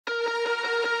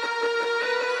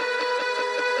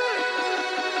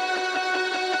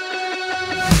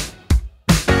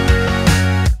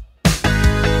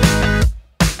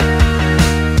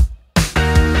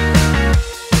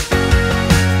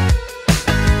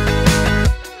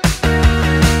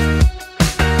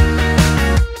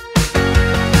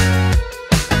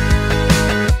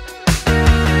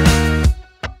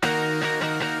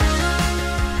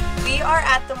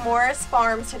Laura's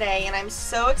farm today, and I'm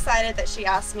so excited that she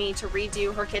asked me to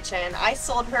redo her kitchen. I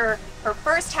sold her her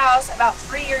first house about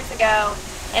 3 years ago,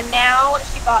 and now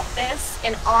she bought this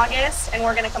in August, and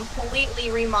we're going to completely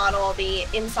remodel the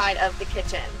inside of the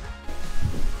kitchen.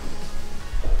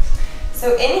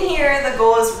 So in here, the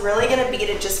goal is really going to be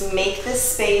to just make this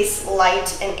space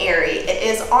light and airy. It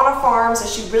is on a farm, so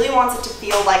she really wants it to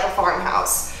feel like a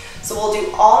farmhouse. So we'll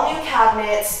do all new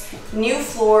cabinets, new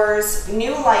floors,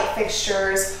 new light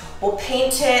fixtures. We'll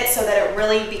paint it so that it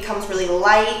really becomes really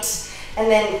light.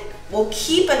 And then we'll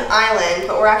keep an island,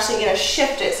 but we're actually going to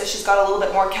shift it so she's got a little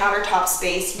bit more countertop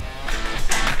space.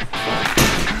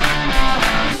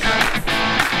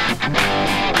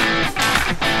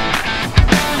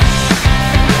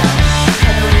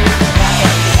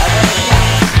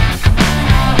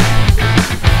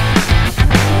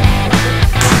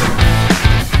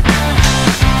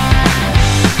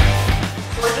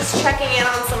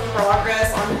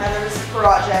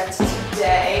 Project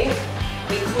today.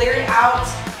 We cleared out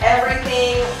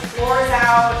everything, floors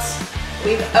out.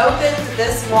 We've opened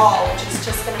this wall, which is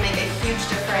just going to make a huge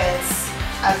difference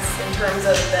in terms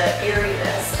of the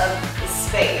airiness of the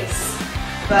space.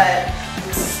 But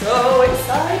I'm so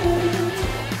excited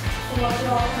to watch it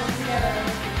all come together.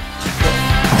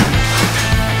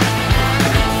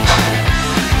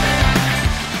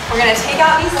 We're going to take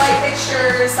out these light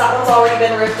fixtures. That one's already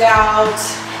been ripped out.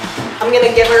 I'm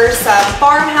gonna give her some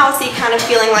farmhousey kind of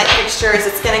feeling light fixtures.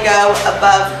 It's gonna go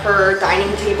above her dining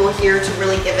table here to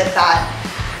really give it that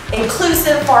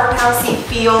inclusive farmhousey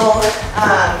feel.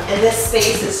 And this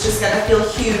space is just gonna feel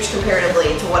huge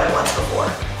comparatively to what it was before.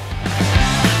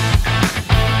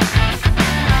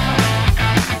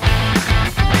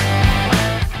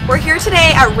 We're here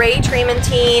today at Ray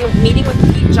Trementine, meeting with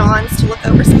Pete Johns to look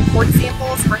over some quartz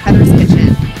samples for Heather's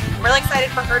kitchen. I'm really excited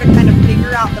for her to kind of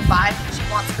figure out the vibe that she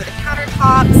wants for the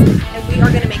countertops, and we are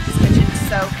going to make this kitchen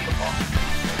so beautiful.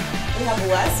 We have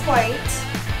less white.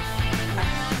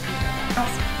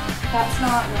 That's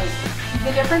not like the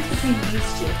difference between these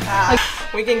two.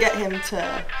 We can get him to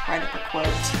write up a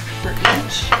quote for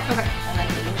each. Okay. And then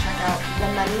we can check out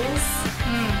the menus.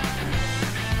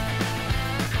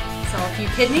 So a few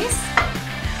kidneys.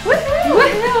 Woohoo!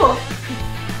 Woohoo!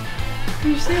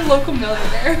 You say a local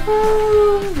millionaire.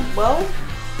 Well,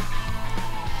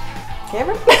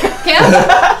 Cameron? Cam?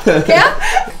 Cam?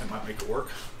 That might make it work.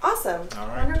 Awesome. All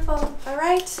right. Wonderful. All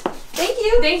right. Thank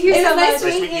you. Thank you it so was nice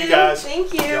much. meeting you guys.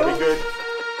 Thank you. Y'all be good.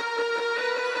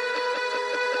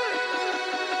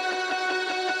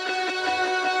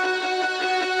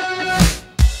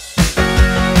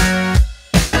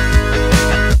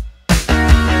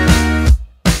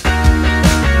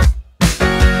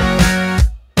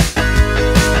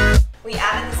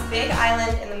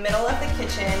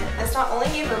 This not only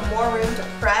gave her more room to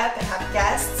prep and have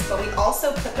guests, but we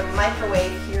also put the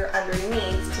microwave here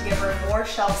underneath to give her more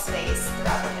shelf space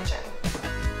throughout the kitchen.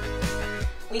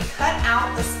 We cut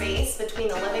out the space between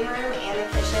the living room and the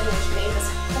kitchen, which made this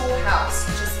whole house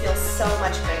just feel so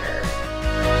much bigger.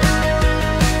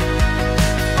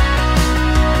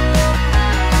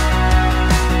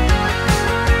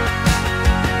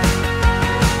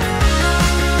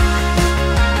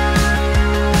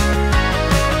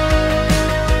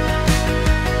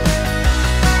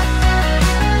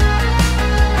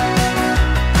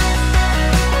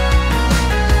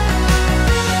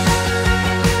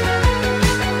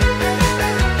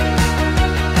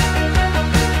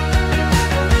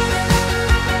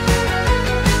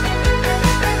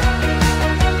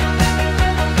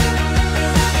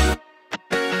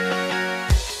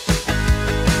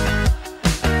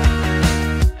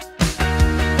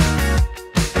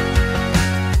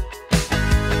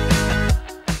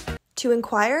 To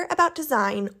inquire about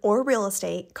design or real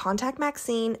estate, contact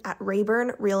Maxine at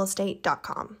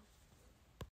rayburnrealestate.com.